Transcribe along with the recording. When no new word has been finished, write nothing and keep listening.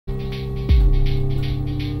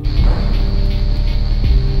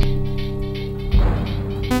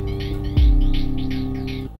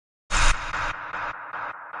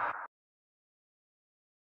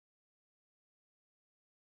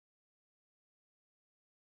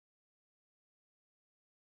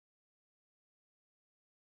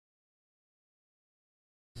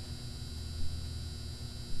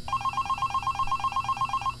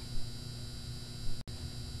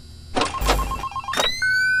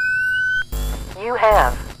You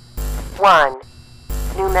have one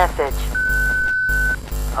new message.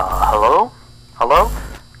 Hello? Hello?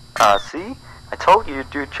 See? I told you you'd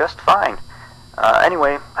do just fine.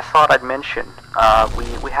 Anyway, I thought I'd mention,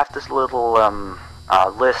 we have this little,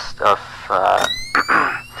 list of,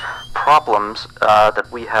 problems, that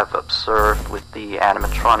we have observed with the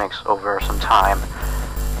animatronics over some time.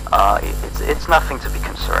 It's nothing to be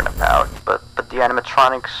concerned about, but the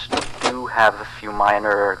animatronics do have a few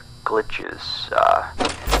minor glitches.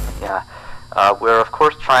 Yeah. We're of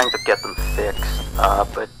course trying to get them fixed,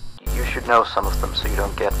 but you should know some of them so you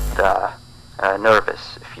don't get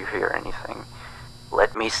nervous if you hear anything.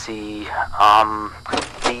 Let me see.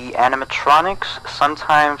 The animatronics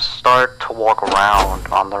sometimes start to walk around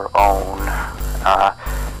on their own.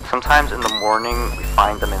 Sometimes in the morning we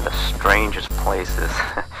find them in the strangest places.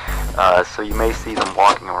 So you may see them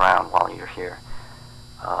walking around while you're here.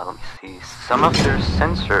 Let me see. Some of their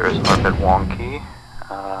sensors are a bit wonky.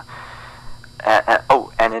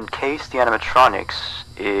 And in case the animatronics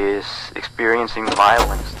is experiencing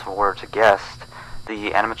violence towards a guest,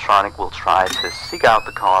 the animatronic will try to seek out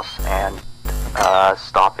the cause and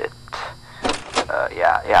stop it.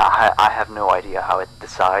 I have no idea how it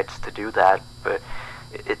decides to do that, but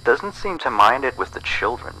it doesn't seem to mind it with the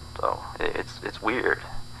children, though. It's weird.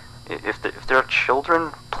 If there are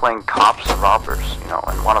children playing cops and robbers,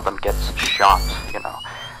 and one of them gets shot,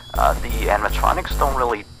 the animatronics don't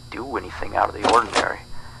really do anything out of the ordinary.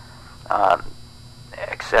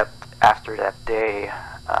 Except after that day,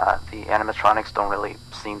 the animatronics don't really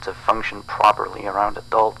seem to function properly around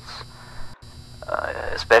adults.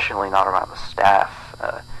 Especially not around the staff.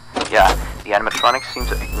 The animatronics seem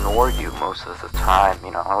to ignore you most of the time,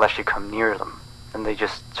 unless you come near them. And they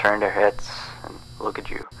just turn their heads and look at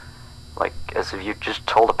you. Like, as if you just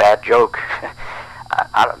told a bad joke.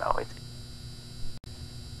 I don't know,